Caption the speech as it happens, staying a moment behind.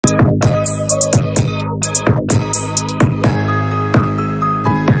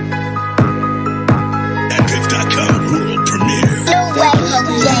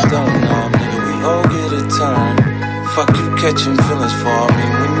catching feelings for me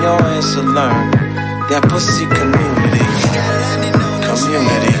when your ass will learn that pussy community.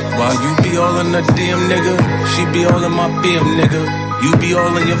 While you be all in the DM, nigga, she be all in my BM, nigga. You be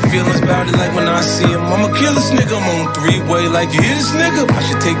all in your feelings about it like when I see him. I'ma kill this nigga, I'm on three-way like you hear this nigga. I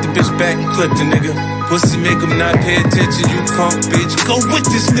should take the bitch back and clip the nigga. Pussy make him not pay attention, you punk bitch. Go with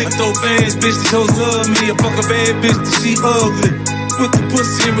this nigga, throw bands, bitch, these hoes love me. I fuck a bad bitch, that she ugly. Put the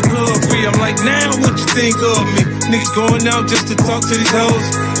pussy in recovery, I'm like, now what you think of me? Niggas going out just to talk to these hoes.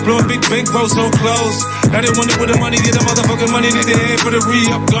 Blowing big bank rolls on clothes. Now they wonder where the money, get the motherfucking money, need the head for the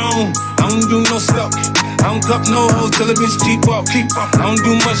re-up gone. I don't do no stalking, I don't cup no hoes till the bitch keep up. I don't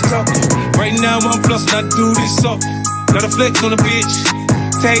do much talking. Right now I'm flussin', I do this up. Got a flex on the bitch.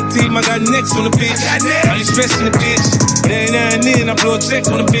 Tag team, I got necks on the bitch. I ain't stressing the bitch. But every now and then I blow a check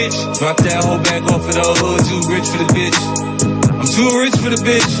on the bitch. Drop that whole back off of the hood, too rich for the bitch. I'm too rich for the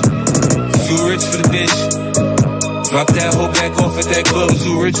bitch. Too rich for the bitch. Drop that whole back off at that club. I'm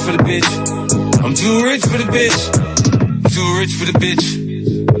too rich for the bitch. I'm too rich for the bitch. Too rich for the bitch.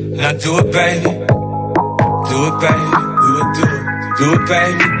 Now do it, baby. Do it, baby. Do it, do it. Do it,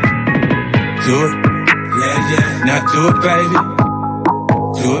 baby. Do it. Yeah, yeah. Now do it, baby.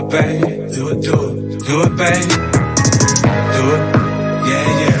 Do it, baby. Do it, do it. Do it, baby. Do it. Yeah,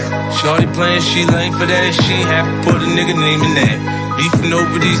 yeah. Shorty playing, she lame for that. She ain't have to put a nigga name in that. Beefing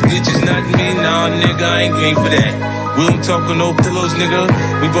over these bitches, not me. Nah, nigga, I ain't green for that. We don't talk on no pillows, nigga.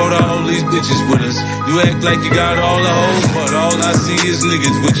 We brought all these bitches with us. You act like you got all the hoes, but all I see is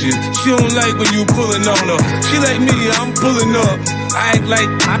niggas with you. She don't like when you pulling on her. She like me, I'm pulling up. I act like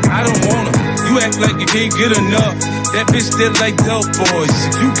I don't want her. You act like you can't get enough. That bitch still like dope boys.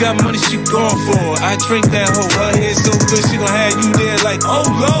 If you got money, she gone for it. I drink that hoe, her head so good, she gon' have you there like, oh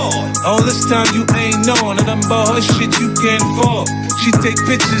Lord. All this time you ain't knowing nothing about her shit you can't afford. She take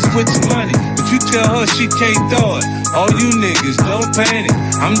pictures with your money, but you tell her she can't throw it. All you niggas, don't panic.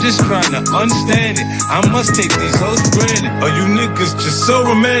 I'm just trying to understand it. I must take these hoes for granted. Or you niggas just so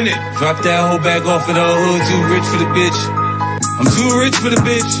romantic. Drop that hoe back off of the hood, too rich for the bitch. I'm too rich for the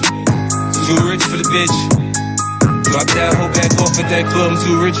bitch. Too rich for the bitch. Drop that hoe back off at that club. I'm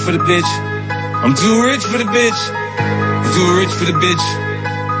too rich for the bitch. I'm too rich for the bitch. I'm too rich for the bitch.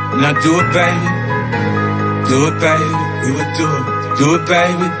 Now do it, baby. Do it, baby. Do it, do it. Do it,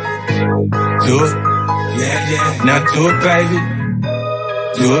 baby. Do it. Yeah, yeah. Now do it, baby.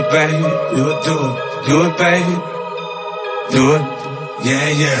 Do it, baby. Do it, do it. Do it, baby. Do it. Yeah,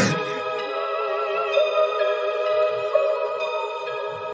 yeah.